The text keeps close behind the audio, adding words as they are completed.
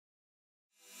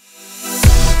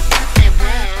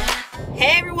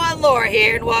Hey everyone, Laura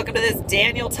here, and welcome to this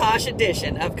Daniel Tosh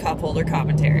edition of Cup Holder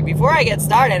Commentary. Before I get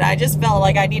started, I just felt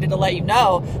like I needed to let you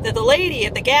know that the lady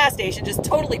at the gas station just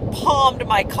totally palmed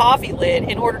my coffee lid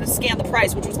in order to scan the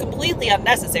price, which was completely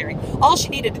unnecessary. All she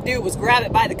needed to do was grab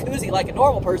it by the koozie like a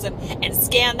normal person and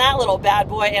scan that little bad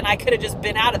boy, and I could have just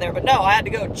been out of there. But no, I had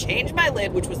to go change my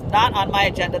lid, which was not on my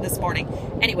agenda this morning.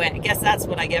 Anyway, I guess that's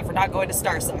what I get for not going to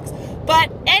Starsucks.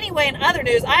 But anyway, in other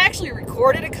news, I actually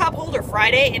recorded a Cup Holder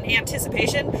Friday in anticipation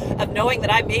of knowing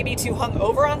that I may be too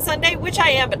hungover on Sunday, which I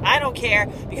am, but I don't care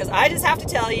because I just have to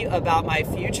tell you about my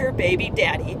future baby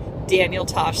daddy, Daniel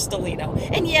Tosh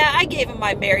Stelino. And yeah, I gave him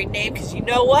my married name because you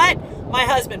know what? My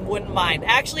husband wouldn't mind.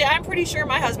 Actually, I'm pretty sure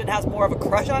my husband has more of a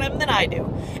crush on him than I do.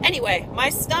 Anyway, my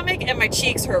stomach and my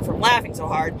cheeks hurt from laughing so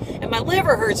hard, and my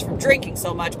liver hurts from drinking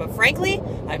so much, but frankly,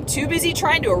 I'm too busy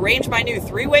trying to arrange my new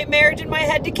three-way marriage in my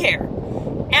head to care.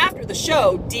 After the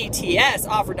show, DTS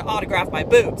offered to autograph my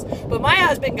boobs, but my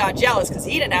husband got jealous because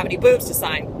he didn't have any boobs to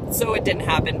sign, so it didn't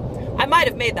happen. I might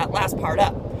have made that last part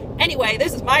up. Anyway,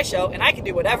 this is my show, and I can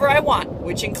do whatever I want,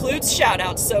 which includes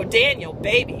shout-outs, so Daniel,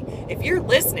 baby, if you're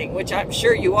listening, which I'm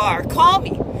sure you are, call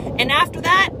me. And after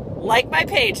that, like my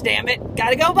page, damn it.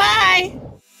 Gotta go, bye!